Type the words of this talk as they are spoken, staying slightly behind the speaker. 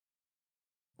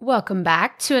Welcome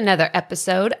back to another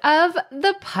episode of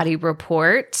the Potty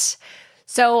Report.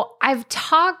 So I've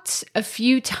talked a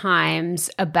few times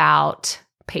about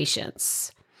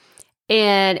patience,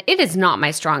 and it is not my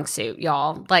strong suit,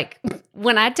 y'all. Like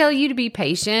when I tell you to be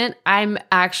patient, I'm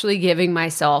actually giving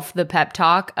myself the pep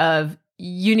talk of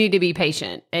you need to be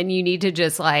patient and you need to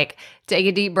just like take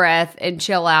a deep breath and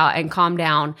chill out and calm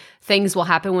down. Things will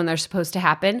happen when they're supposed to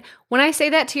happen. When I say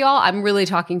that to y'all, I'm really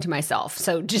talking to myself.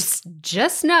 So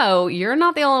just know you're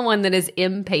not the only one that is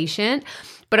impatient.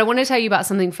 But I want to tell you about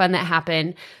something fun that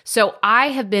happened. So I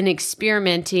have been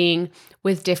experimenting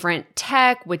with different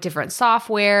tech, with different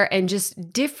software, and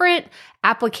just different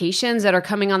applications that are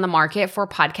coming on the market for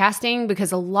podcasting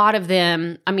because a lot of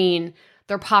them,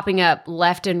 they're popping up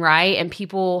left and right, and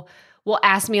people will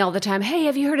ask me all the time, hey,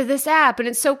 have you heard of this app? And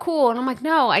it's so cool. And I'm like,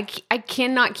 no, I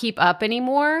cannot keep up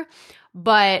anymore.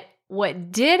 But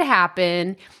what did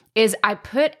happen is I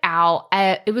put out,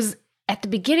 it was at the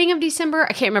beginning of December.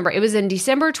 I can't remember. It was in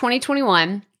December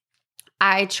 2021.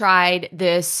 I tried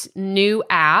this new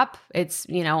app. It's a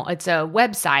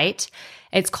website.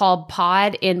 It's called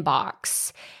Pod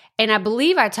Inbox. And I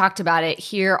believe I talked about it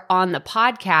here on the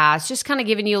podcast, just kind of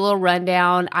giving you a little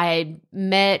rundown. I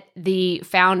met the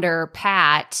founder,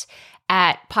 Pat,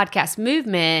 at Podcast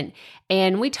Movement,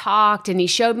 and we talked, and he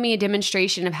showed me a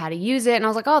demonstration of how to use it. And I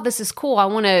was like, oh, this is cool. I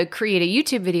want to create a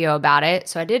YouTube video about it.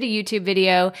 So I did a YouTube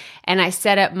video, and I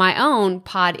set up my own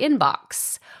Pod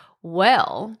Inbox.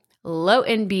 Well, lo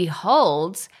and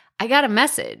behold, I got a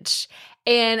message.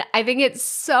 And I think it's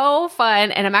so fun.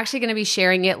 And I'm actually going to be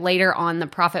sharing it later on the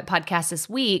Profit Podcast this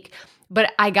week.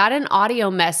 But I got an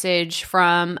audio message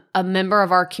from a member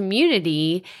of our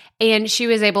community, and she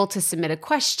was able to submit a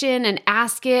question and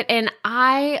ask it. And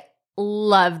I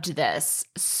loved this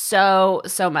so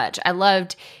much. I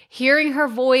loved hearing her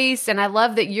voice, and I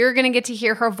love that you're going to get to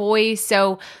hear her voice.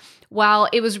 So while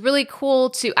it was really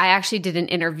cool I actually did an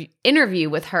interview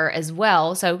with her as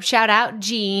well. So shout out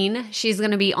Jean. She's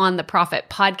going to be on the Profit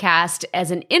Podcast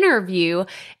as an interview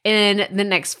in the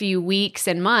next few weeks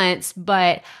and months.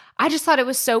 But I just thought it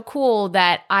was so cool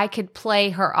that I could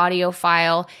play her audio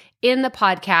file in the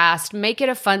podcast, make it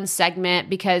a fun segment,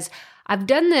 because I've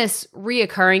done this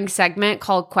reoccurring segment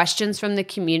called Questions from the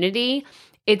Community.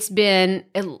 It's been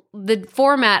the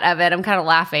format of it. I'm kind of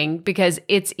laughing because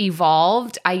it's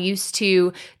evolved. I used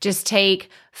to just take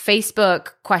Facebook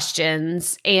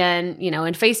questions and, in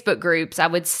Facebook groups, I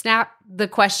would snap the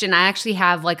question. I actually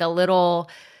have like a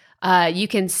little, you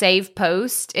can save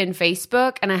post in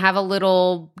Facebook, and I have a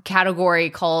little category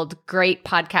called Great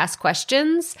Podcast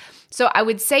Questions. So I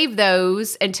would save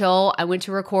those until I went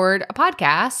to record a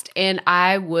podcast, and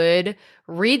I would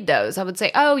read those. I would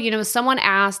say, oh, someone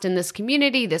asked in this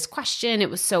community this question. It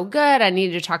was so good. I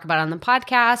needed to talk about it on the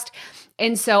podcast.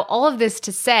 And so all of this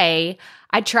to say,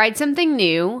 I tried something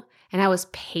new and I was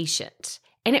patient,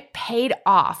 and it paid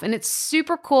off, and it's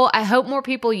super cool. I hope more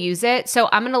people use it. So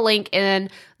I'm going to link in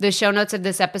the show notes of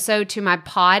this episode to my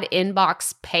Pod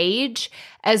Inbox page,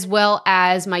 as well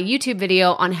as my YouTube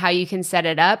video on how you can set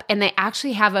it up. And they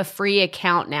actually have a free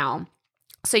account now.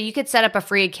 So you could set up a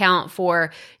free account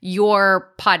for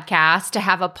your podcast to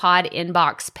have a Pod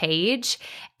Inbox page.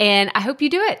 And I hope you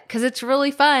do it because it's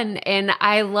really fun. And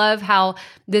I love how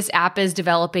this app is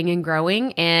developing and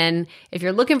growing. And if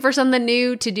you're looking for something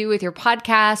new to do with your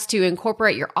podcast to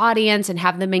incorporate your audience and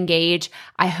have them engage,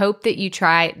 I hope that you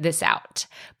try this out.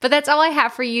 But that's all I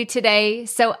have for you today.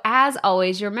 So as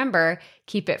always, remember,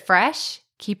 keep it fresh,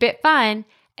 keep it fun,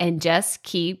 and just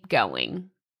keep going.